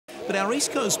But our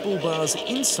East Coast Bull Bar's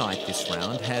insight this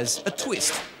round has a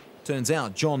twist. Turns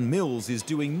out John Mills is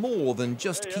doing more than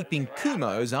just keeping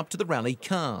Kumhos up to the rally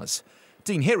cars.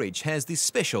 Dean Herridge has this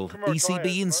special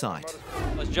ECB insight.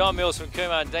 It's John Mills from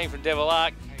Kumho and Dean from Devil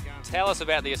Ark. Tell us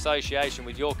about the association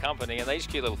with your company and these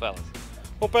cute little fellas.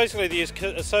 Well, basically the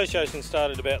association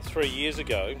started about 3 years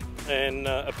ago, and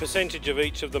a percentage of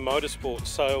each of the motorsport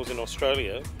sales in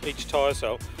Australia, each tyre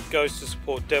sale, goes to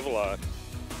support Devil Ark,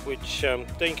 which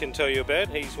Dean can tell you about.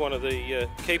 He's one of the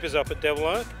keepers up at Devil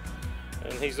Ark,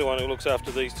 and he's the one who looks after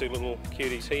these two little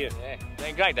cuties here. Yeah,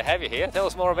 Dean, great to have you here. Tell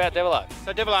us more about Devil Ark.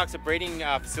 So Devil Ark's a breeding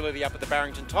facility up at the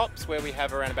Barrington Tops, where we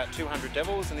have around about 200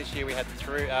 devils, and this year we had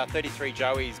 33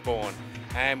 joeys born.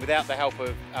 And without the help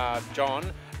of John,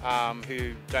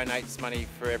 who donates money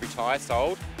for every tyre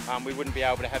sold, we wouldn't be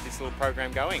able to have this little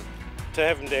program going. To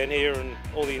have them down here and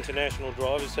all the international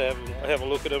drivers to have a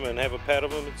look at them and have a pat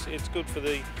of them, it's good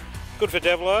for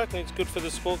Devil Ark, and it's good for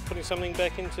the sport, putting something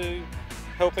back into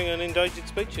helping an endangered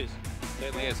species.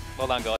 Certainly is. Well done, guys.